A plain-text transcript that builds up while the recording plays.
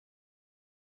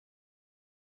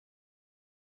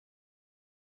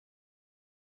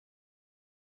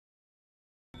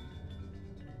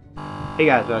Hey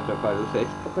guys, welcome to Part 6.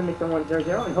 Clinic 100,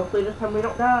 and hopefully this time we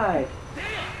don't die.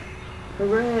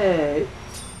 Hooray!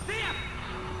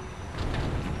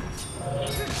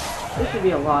 This should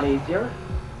be a lot easier.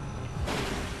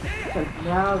 Since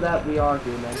now that we are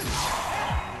human.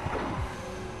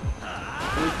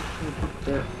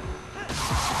 There.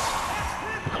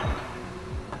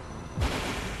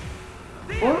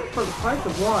 Or for the price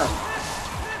of one.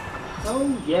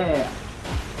 Oh yeah.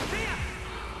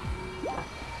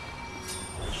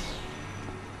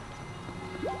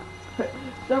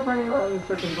 Stop running around in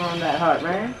circles around that hut,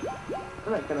 man.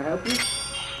 I'm not gonna help you.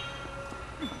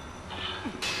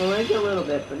 Well, maybe a little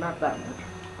bit, but not that much.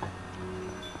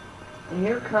 And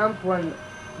here comes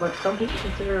what some people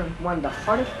consider one of the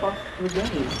hardest bosses of the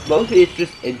game. Mostly it's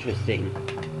just interesting.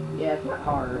 Yeah, it's not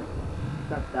hard.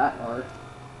 It's not that hard.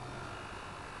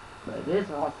 But it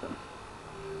is awesome.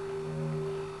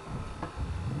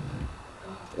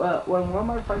 Well, when one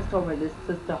of my friends told me this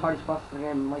is the hardest boss in the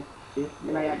game, I'm like, dude,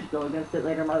 can I actually go against it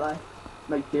later in my life?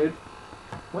 I'm like, dude,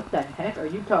 what the heck are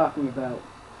you talking about?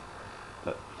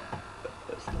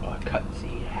 Our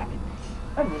cutscene happens.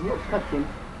 I mean, you're cutscene.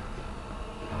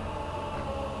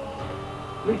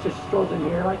 Reach just strolls in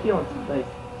here like he owns the place.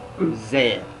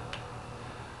 Zen.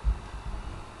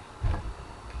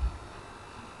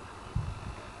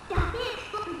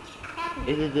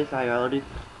 Isn't this ironic?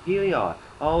 Here we are,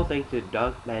 all thanks to the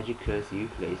dark magic curse you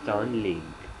placed on Link.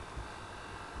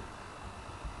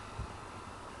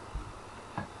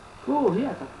 Cool, he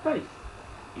has a face.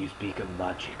 You speak of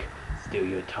magic. Still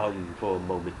your tongue for a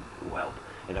moment, whelp,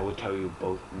 and I will tell you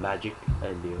both magic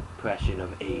and the oppression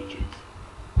of ages.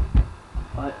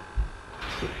 What?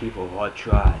 The people of our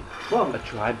tribe, Whoa. a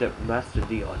tribe that mastered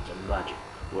the arts of magic,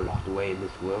 were locked away in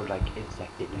this world like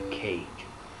insects in a cage.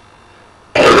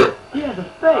 He has a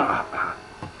face.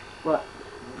 What?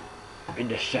 In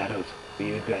the shadows,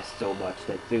 we regret so much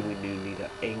that soon we knew neither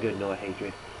anger nor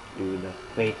hatred, knew the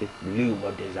faintest bloom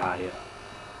of desire.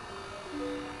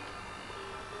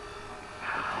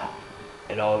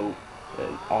 And all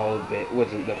of it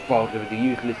wasn't the fault of the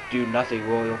useless do-nothing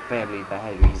royal family that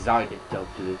had resigned itself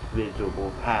to this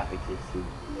miserable half-existence.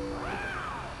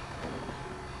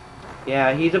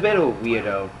 Yeah, he's a bit of a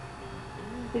weirdo.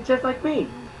 He's just like me.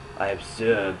 I have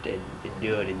served and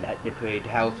endured in that depraved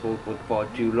household for far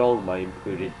too long, my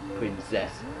imprudent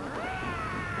princess.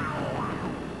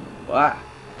 Why?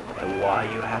 And why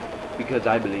you have? Because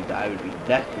I believe that I would be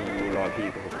destined to rule our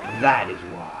people. That is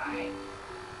why.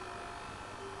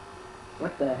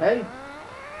 What the hell?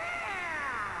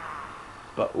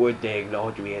 But would they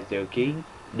acknowledge me as their king?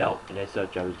 No, and as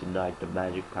such I was denied the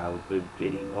magic powers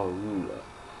befitting our ruler.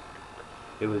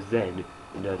 It was then,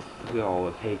 in a thrall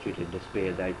of hatred and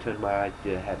despair, that I turned my eyes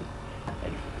to heaven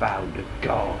and found a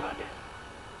god.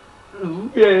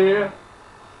 Ooh, yeah.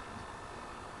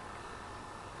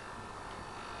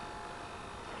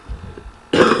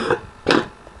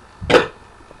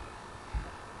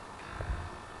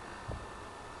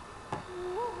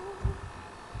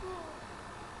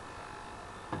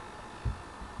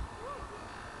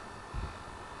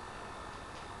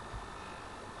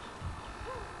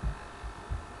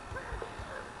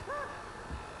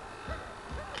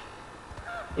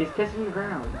 He's kissing the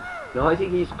ground. No, I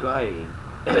think he's crying.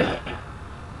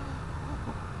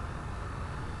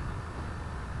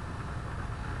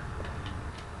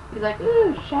 He's like,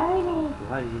 ooh, shiny.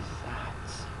 What is that?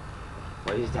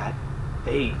 What is that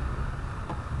thing?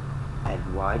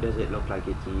 And why does it look like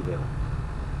it's evil?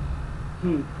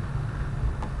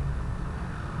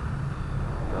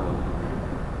 Oh.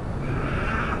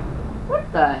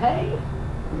 What the hey?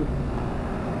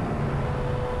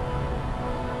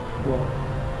 Whoa.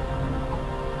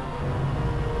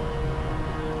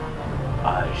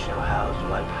 I shall house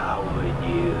my power in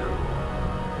you.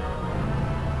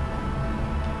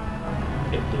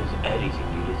 If there's anything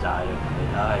you desire,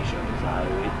 then I shall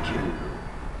desire it too.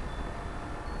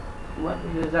 What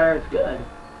you desire is good.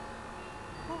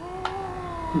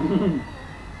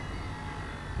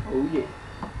 Oh yeah.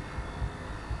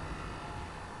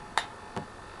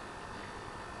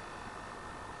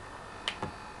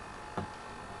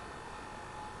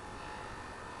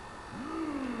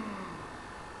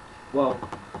 Whoa.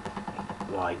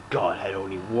 My God had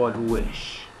only one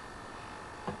wish.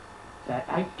 That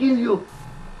I kill you.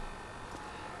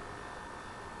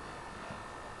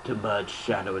 To merge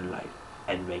shadow and light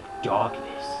and make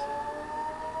darkness.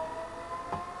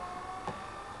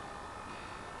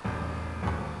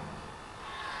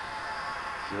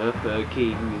 Super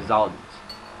King Zont.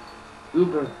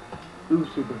 Uber. Ooh,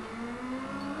 super.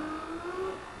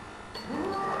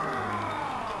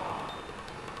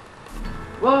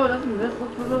 Whoa, doesn't this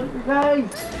look familiar,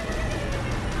 guys?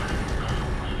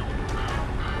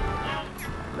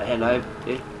 Man, I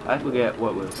forget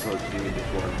what we're supposed to do in this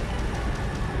one.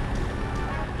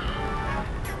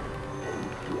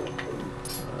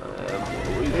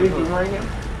 Maybe boomerang him?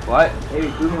 What? Maybe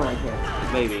boomerang him.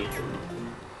 Maybe.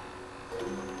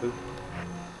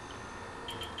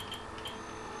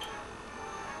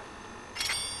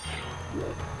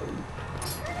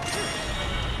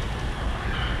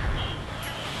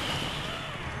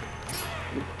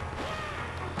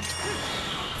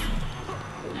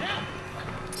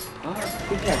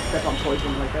 He can't step on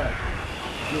poison like that.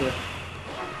 Yeah.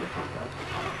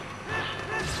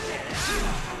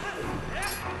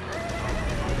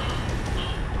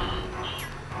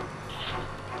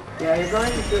 Yeah, you're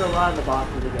going to shoot a lot of the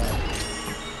bosses again.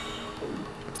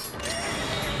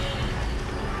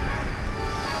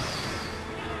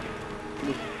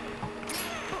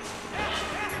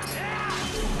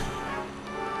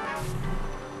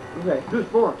 Okay,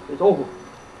 who's more? It's over.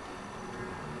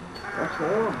 What's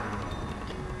more?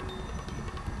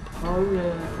 Oh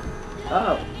yeah.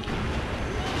 Oh.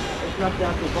 It's not the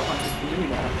actual boss, it's the mini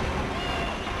boss.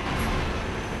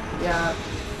 Yeah,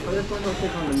 for this one we'll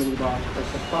take on the mini boss, but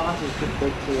the boss is just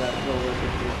basically a roller.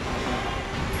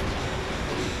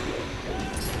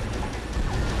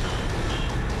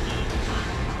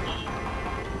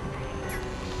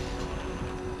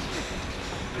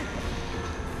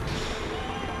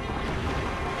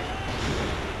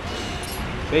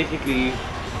 Basically,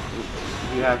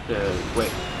 you have to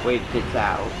wait this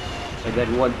out, and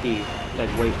then then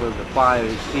wait for the fire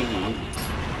is thingy.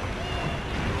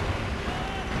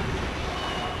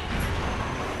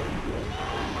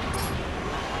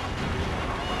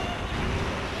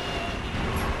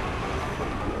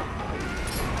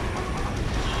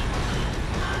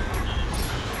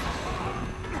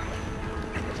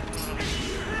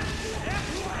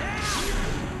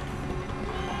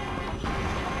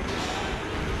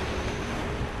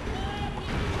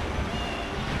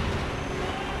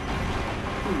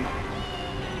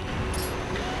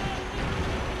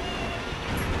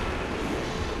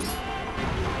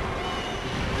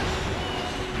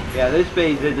 Yeah, this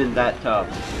phase isn't that tough.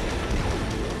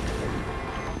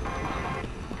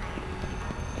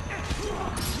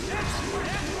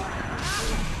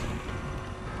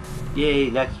 Yay,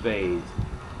 next phase.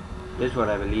 This one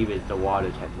I believe is the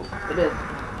water temple. It is.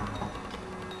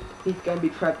 He's gonna be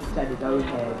trapped inside his own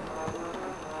head.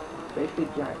 Basically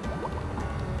giant.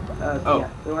 Oh.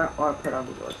 Yeah, we want to put on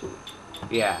the door too.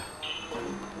 Yeah.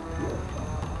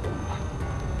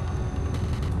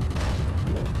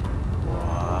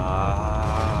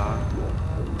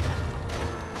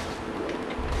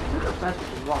 Look how fast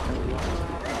he's walking along.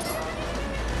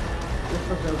 Just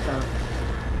put the hook on him.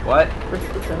 What? Just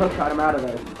put the hook on him out of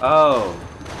there. Oh.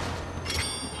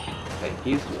 Thank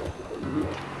you.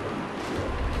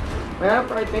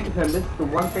 Whenever I think of him, this is the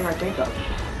one thing I think of.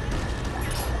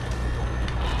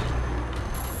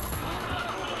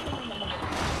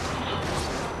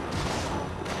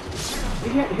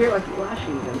 You can't hear like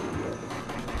flashing him.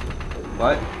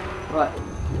 What? What?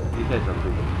 You said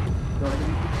something.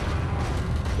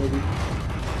 Maybe.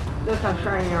 Look how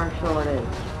shiny our sword is.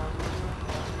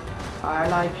 I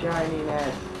like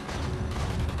shininess.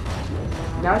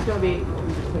 Now it's gonna be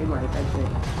between like I think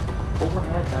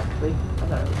overheads actually. I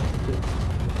thought it was two.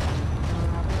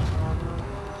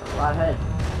 A lot of heads.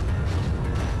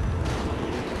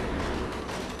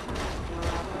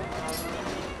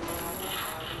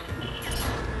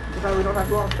 That's why we don't have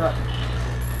long shot.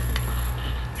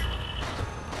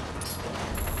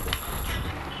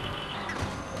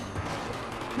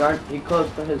 Darn, he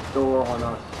closed his door on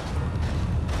us.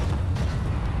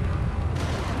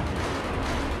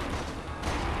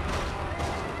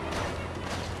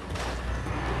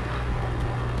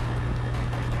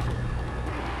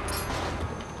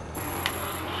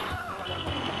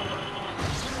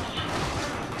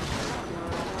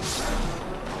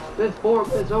 This fork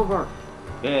is over.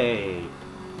 Yay.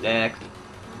 Next.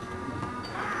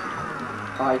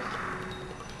 Ice.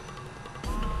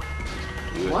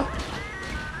 What?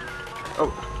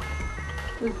 Oh.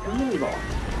 This is a mini ball.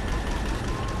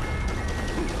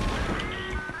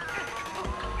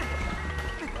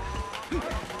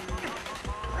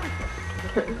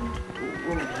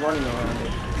 We're running around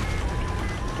it.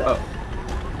 Oh.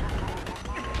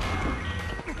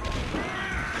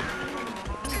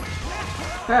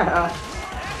 Haha.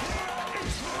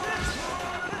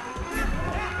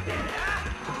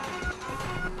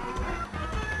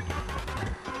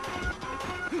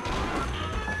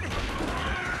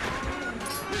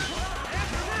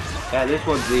 Yeah, this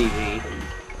one's easy.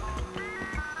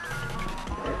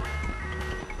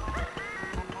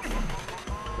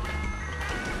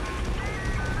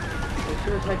 It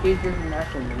sure as heck like easier than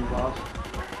actual mini boss.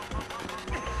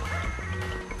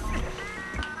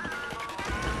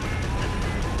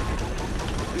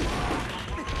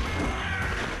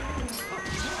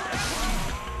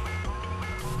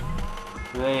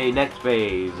 Hey, next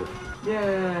phase.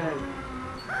 Yay!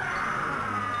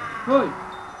 Hey!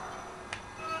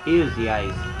 Here's the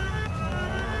ice.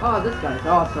 Oh, this guy's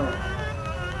awesome.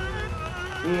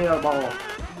 Yeah, ball.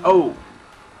 Oh!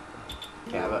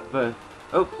 Yeah, but first.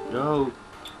 Oh, no.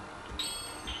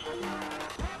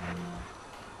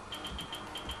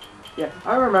 Yeah,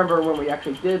 I remember when we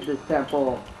actually did this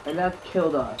temple, and that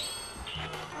killed us.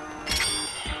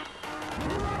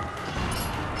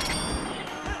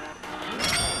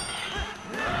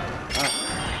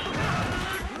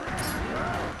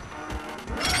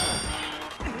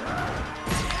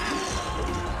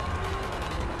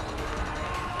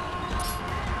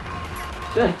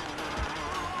 Shit.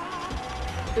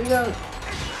 He goes.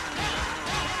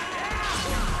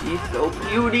 He's so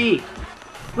beauty.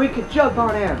 We could jump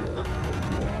on him.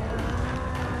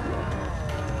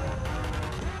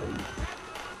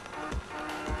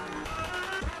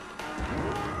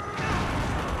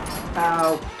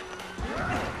 Ow.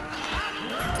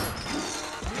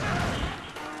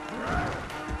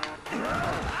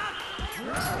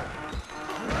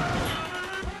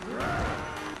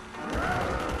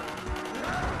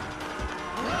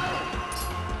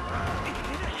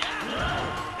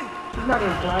 He's not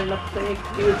even blind enough to say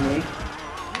excuse me.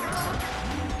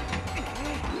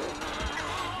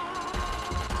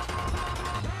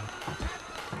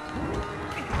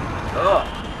 Ugh.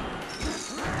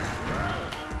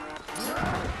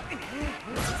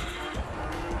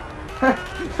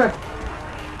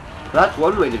 That's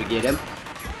one way to get him.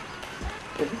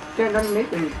 If you stand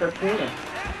underneath him, you start painting.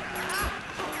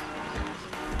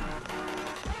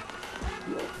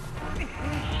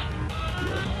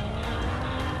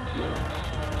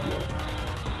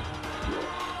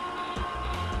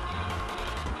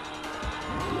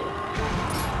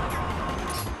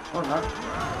 Oh, no.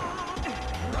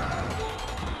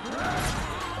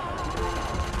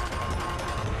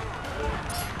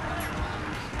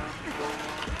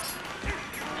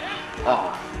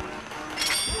 Oh.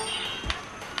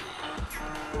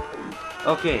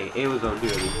 Okay, it was on do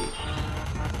anything.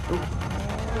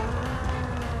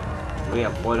 We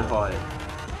have one heart.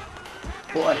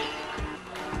 Boy.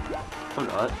 Or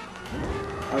not.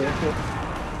 Oh, that's it.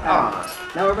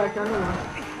 Ah. Now we're back down to one.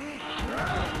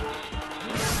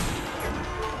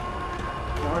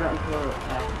 Now we're down to our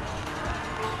attack.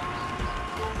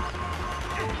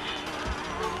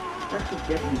 Actually,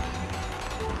 get me.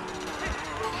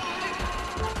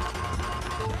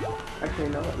 Actually,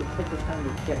 no, let's take this time to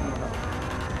get more help.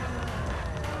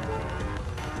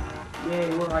 Yay,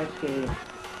 we're ice skating.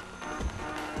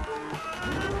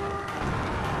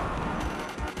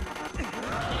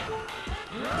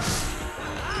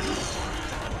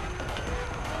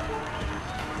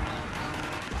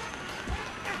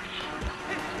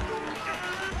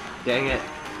 Dang it.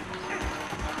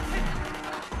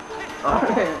 Oh.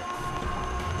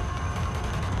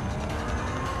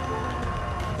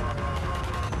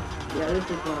 Yeah, this is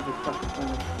one of the toughest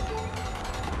ones.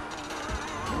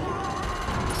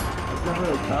 It's not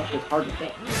really tough, it's hard to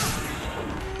hit.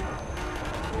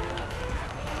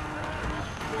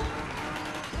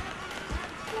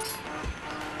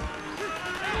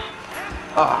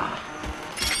 Ah.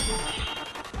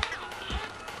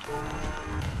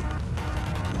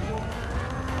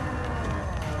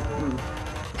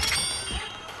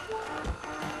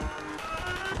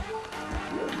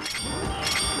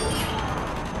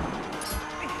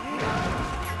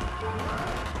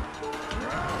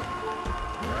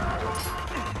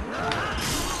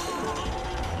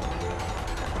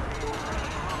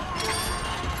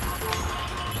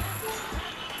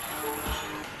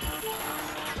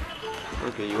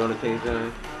 Okay, you want to take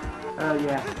that?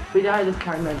 Yeah. If we die this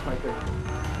time, then it's my turn.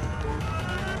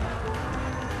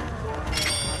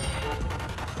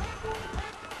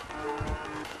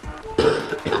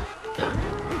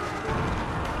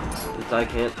 Since I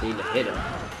can't seem to hit him.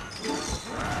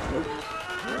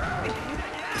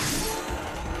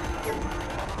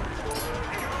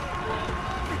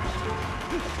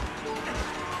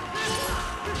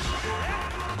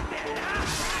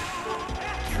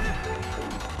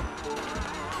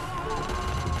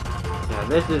 Yeah,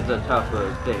 this is a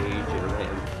tougher stage in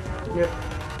him. Yep.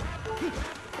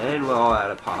 And we're all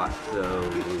out of pots, so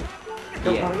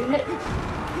Don't yeah. want to get hit.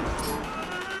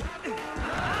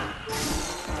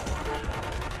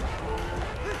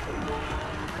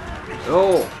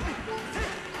 Oh!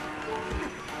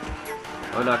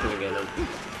 I'm not gonna get him.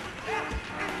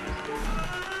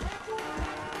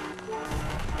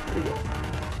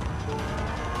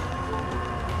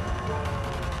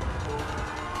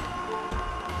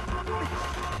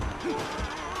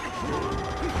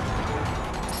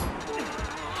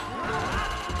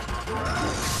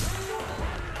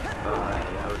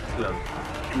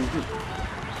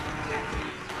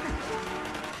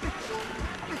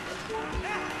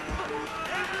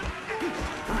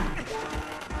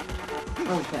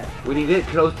 Okay. When you get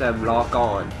close to them, lock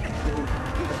on.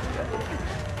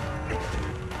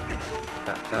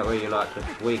 That way you're not just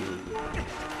swinging.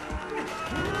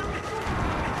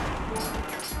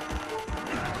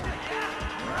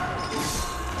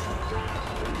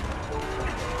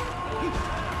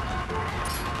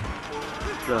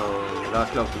 No, not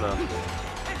close enough.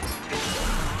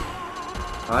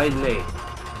 Finally.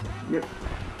 Yep.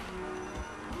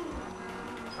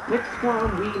 Which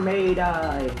one we made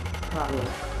probably.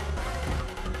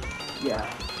 Yeah.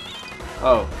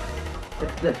 Oh.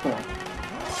 It's this one.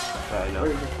 I Where know.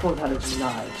 he just pulls out his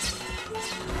knife.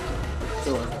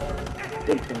 Sword.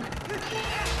 Big thing.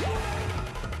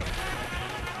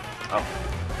 Oh.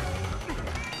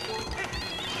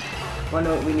 Wanna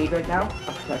know what we need right now?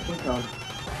 A protection cone.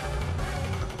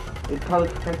 It'd probably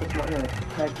protect us more than it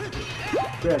protects.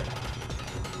 Good.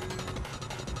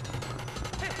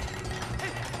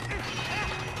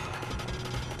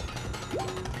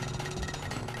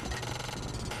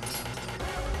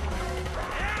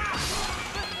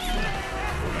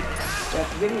 Yeah,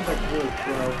 the video's like really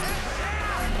slow.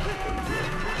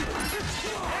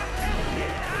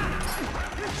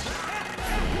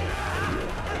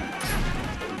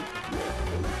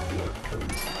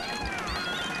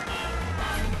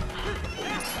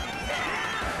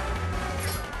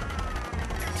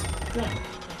 Yeah.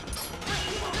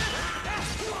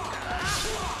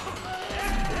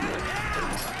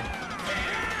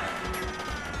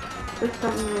 There's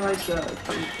something like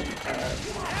something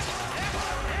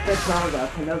Twilight.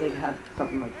 I know they have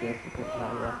something like this because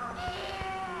Twilight.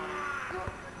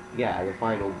 Yeah, the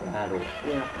final battle.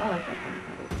 Yeah, I like that kind of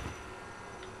battle.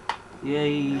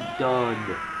 Yay,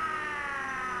 done.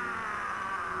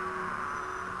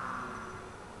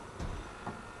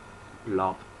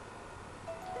 Blop.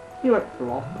 You like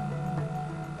flop.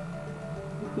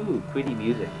 Ooh, pretty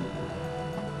music.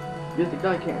 Just the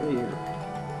guy can't really hear it.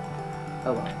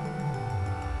 Oh well.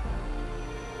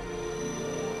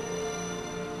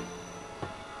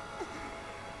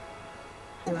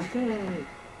 Okay.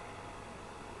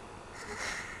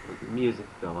 Music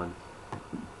going.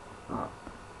 Oh.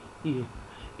 You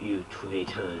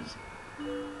traitors.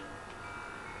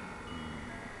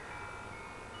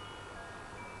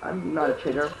 I'm not a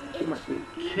traitor. You must be.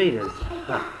 Traitors.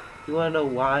 Huh. You wanna know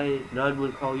why none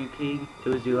would call you king? It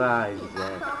was your eyes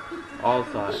that all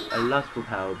saw a lustful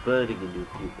power burning in you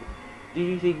people. Do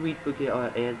you think we'd forget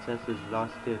our ancestors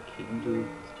lost their king to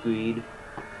greed?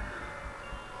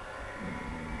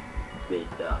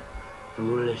 Midna,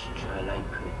 foolish Twilight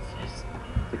princess,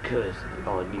 the curse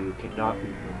on you cannot be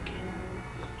broken.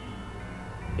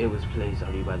 It was placed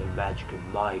on you by the magic of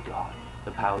my god.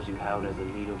 The powers you held as a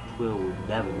leader of Twill will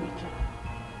never return.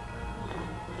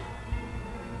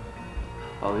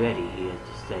 Already he has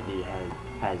descended and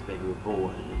has been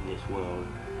reborn in this world.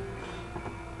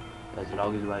 As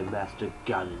long as my master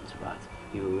governs us,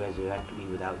 he will resurrect me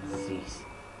without cease.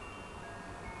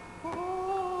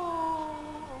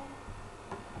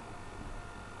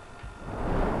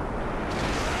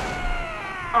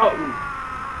 Oh,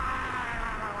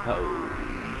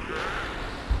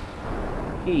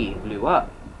 he blew up.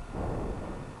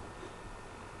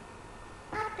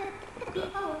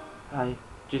 I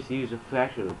just used a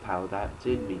fraction of the power that's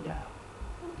in me now.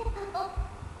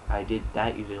 I did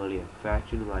that using only a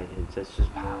fraction of my ancestors'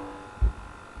 power.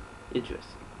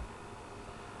 Interesting.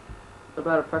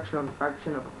 About a fraction of a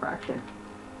fraction of a fraction.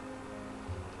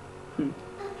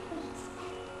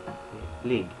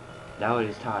 Link, now it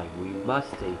is time. We must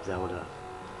save Zelda.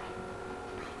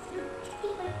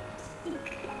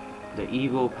 The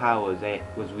evil power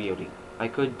that was wielding. I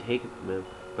couldn't take it from him,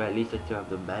 but at least I still have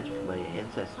the magic of my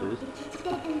ancestors.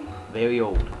 Very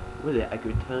old. With it, I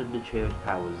could return the cherished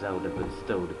power Zelda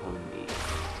bestowed upon me.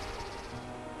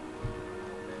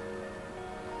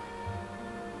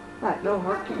 What, no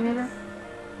heart container?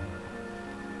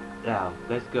 Now,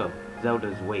 let's go.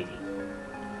 Zelda's waiting.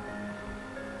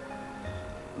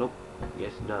 Nope.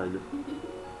 Guess none.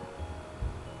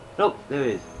 Nope, there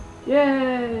is.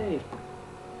 Yay!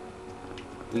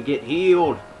 We get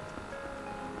healed.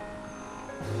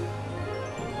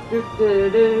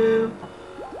 Do.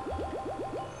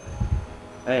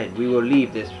 And we will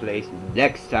leave this place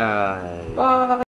next time. Bye!